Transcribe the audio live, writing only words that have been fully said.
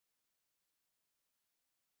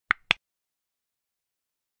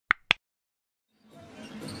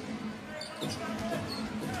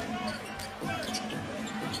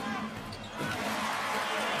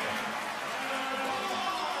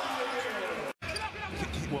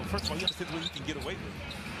first of all, he understands what he can get away with.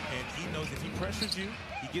 And he knows if he pressures you,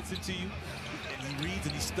 he gets into you, and he reads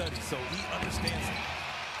and he studies. So he understands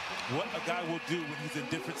what a guy will do when he's in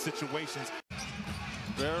different situations.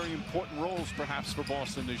 Very important roles, perhaps, for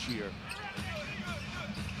Boston this year.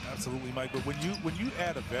 Absolutely, Mike. But when you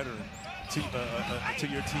add a veteran to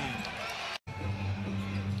your team,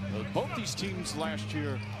 both these teams last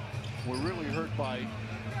year were really hurt by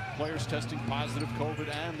players testing positive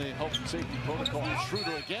COVID and the health and safety protocol.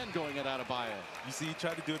 Schroeder again going at Adebayo. you see, he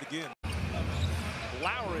tried to do it again.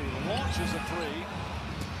 Lowry launches a three.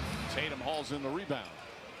 Tatum hauls in the rebound.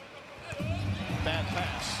 Bad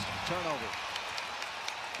pass. Turnover.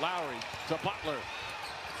 Lowry to Butler.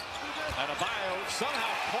 Adebayo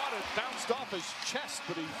somehow caught it, bounced off his chest,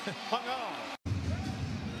 but he hung on.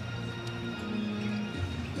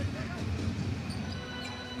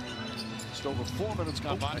 Just over 4 minutes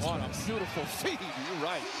gone by. On a beautiful feed. You're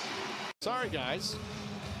right. Sorry, guys.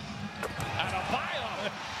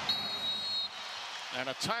 Adebayo. And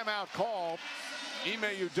a timeout call.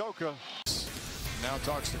 Ime Udoka now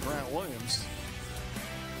talks to Grant Williams.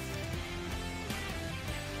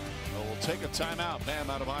 We'll take a timeout. Bam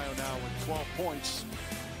Adebayo now with 12 points.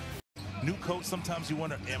 New coach, sometimes you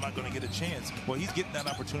wonder, am I going to get a chance? Well, he's getting that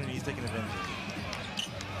opportunity. He's taking advantage of it.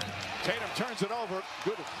 Tatum turns it over.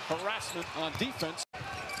 Good harassment on defense.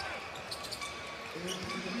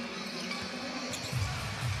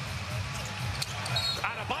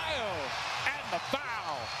 Adebayo and the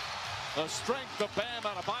foul. The strength of Bam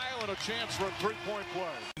Adebayo and a chance for a three-point play.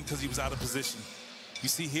 Because he was out of position. You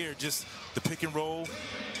see here just the pick and roll.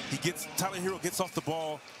 Tyler Hero gets off the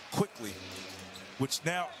ball quickly, which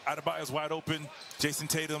now Adebayo's wide open. Jason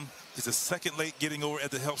Tatum is a second late getting over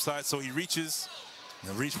at the help side, so he reaches,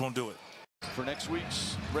 and reach won't do it. For next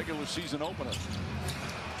week's regular season opener.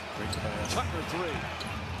 Tucker three.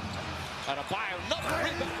 Adebayo, another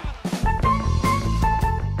rebound.